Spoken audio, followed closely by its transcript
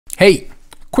Hey,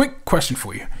 quick question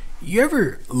for you. You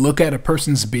ever look at a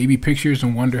person's baby pictures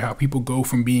and wonder how people go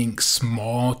from being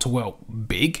small to, well,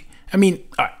 big? I mean,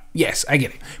 yes, I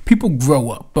get it. People grow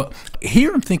up, but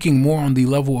here I'm thinking more on the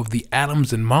level of the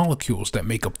atoms and molecules that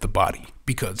make up the body.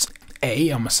 Because A,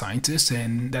 I'm a scientist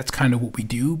and that's kind of what we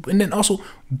do. And then also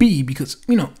B, because,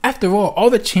 after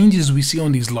all the changes we see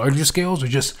on these larger scales are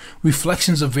just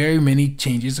reflections of very many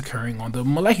changes occurring on the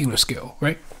molecular scale,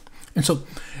 right? And so,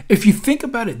 if you think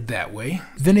about it that way,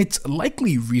 then it's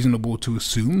likely reasonable to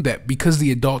assume that because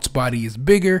the adult's body is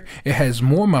bigger, it has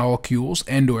more molecules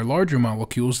and/or larger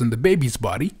molecules than the baby's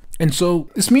body. And so,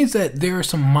 this means that there are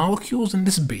some molecules in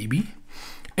this baby,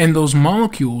 and those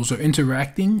molecules are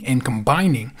interacting and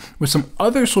combining with some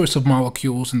other source of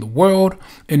molecules in the world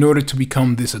in order to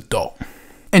become this adult.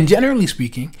 And generally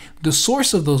speaking, the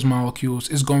source of those molecules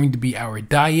is going to be our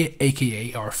diet,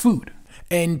 aka our food.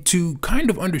 And to kind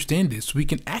of understand this, we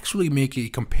can actually make a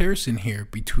comparison here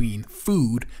between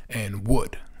food and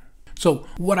wood. So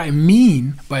what I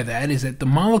mean by that is that the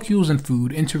molecules in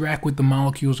food interact with the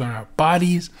molecules on our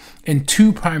bodies in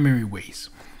two primary ways.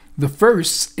 The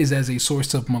first is as a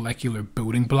source of molecular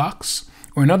building blocks,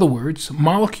 or in other words,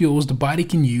 molecules the body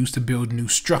can use to build new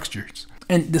structures.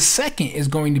 And the second is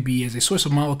going to be as a source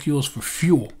of molecules for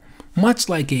fuel, much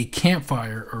like a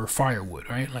campfire or firewood,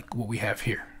 right? Like what we have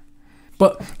here.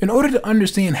 But in order to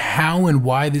understand how and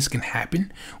why this can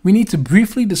happen, we need to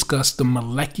briefly discuss the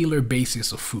molecular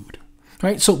basis of food.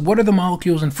 Right? So what are the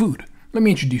molecules in food? Let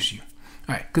me introduce you.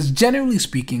 All right, because generally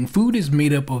speaking, food is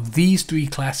made up of these three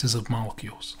classes of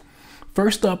molecules.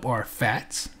 First up are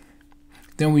fats,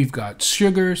 then we've got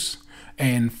sugars,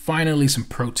 and finally some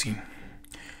protein.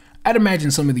 I'd imagine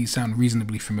some of these sound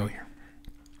reasonably familiar.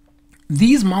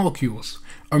 These molecules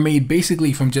are made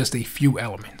basically from just a few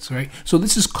elements, right? So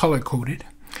this is color coded,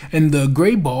 and the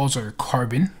gray balls are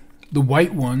carbon, the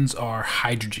white ones are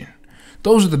hydrogen.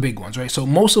 Those are the big ones, right? So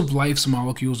most of life's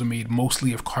molecules are made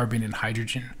mostly of carbon and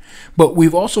hydrogen, but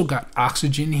we've also got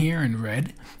oxygen here in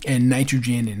red and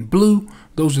nitrogen in blue.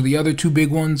 Those are the other two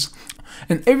big ones.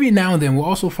 And every now and then we'll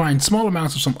also find small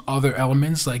amounts of some other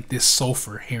elements like this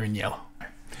sulfur here in yellow.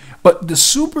 But the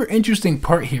super interesting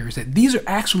part here is that these are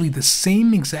actually the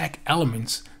same exact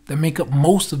elements that make up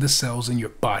most of the cells in your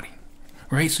body,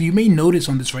 right? So you may notice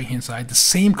on this right-hand side, the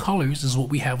same colors as what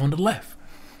we have on the left,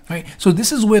 right? So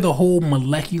this is where the whole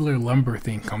molecular lumber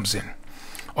thing comes in.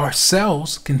 Our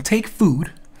cells can take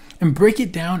food and break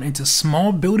it down into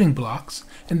small building blocks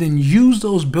and then use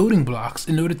those building blocks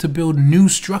in order to build new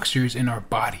structures in our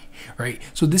body, right?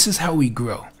 So this is how we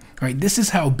grow, right? This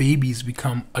is how babies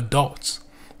become adults.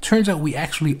 Turns out we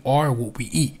actually are what we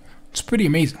eat. It's pretty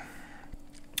amazing.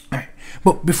 All right,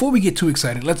 but before we get too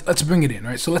excited, let's bring it in,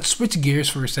 right? So let's switch gears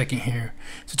for a second here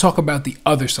to talk about the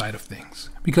other side of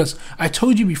things. Because I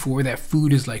told you before that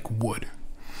food is like wood.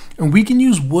 And we can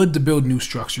use wood to build new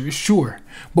structures, sure.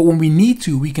 But when we need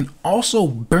to, we can also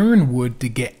burn wood to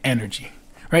get energy,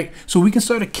 right? So we can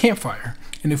start a campfire.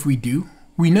 And if we do,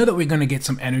 we know that we're going to get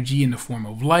some energy in the form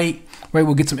of light, right?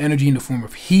 We'll get some energy in the form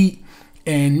of heat,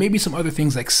 and maybe some other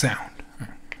things like sound.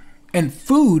 And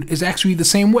food is actually the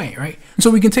same way, right?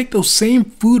 So we can take those same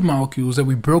food molecules that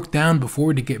we broke down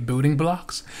before to get building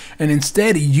blocks and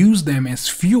instead use them as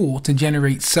fuel to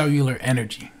generate cellular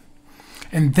energy.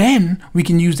 And then we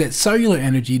can use that cellular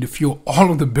energy to fuel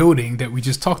all of the building that we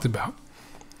just talked about.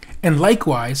 And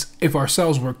likewise, if our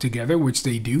cells work together, which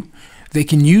they do, they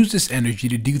can use this energy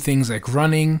to do things like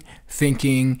running,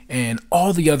 thinking, and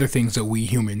all the other things that we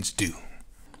humans do.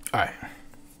 All right,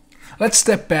 let's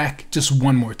step back just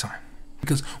one more time,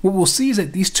 because what we'll see is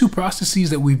that these two processes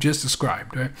that we've just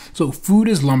described, right? So food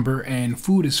is lumber and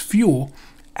food is fuel,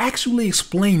 actually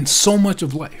explain so much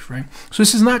of life, right? So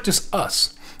this is not just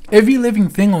us. Every living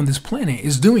thing on this planet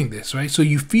is doing this, right? So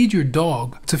you feed your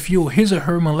dog to fuel his or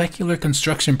her molecular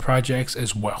construction projects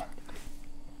as well.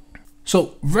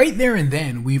 So right there and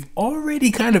then, we've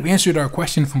already kind of answered our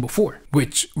question from before,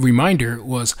 which, reminder,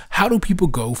 was how do people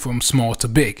go from small to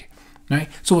big, right?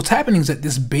 So what's happening is that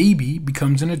this baby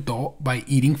becomes an adult by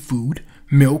eating food,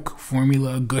 milk,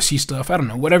 formula, gushy stuff, I don't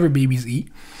know, whatever babies eat.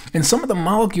 And some of the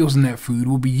molecules in that food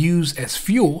will be used as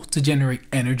fuel to generate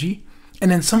energy.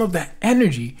 And then some of that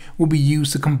energy will be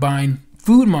used to combine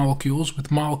food molecules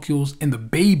with molecules in the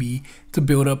baby to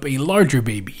build up a larger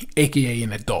baby, aka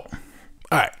an adult.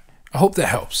 All right. I hope that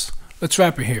helps. Let's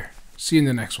wrap it here. See you in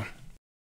the next one.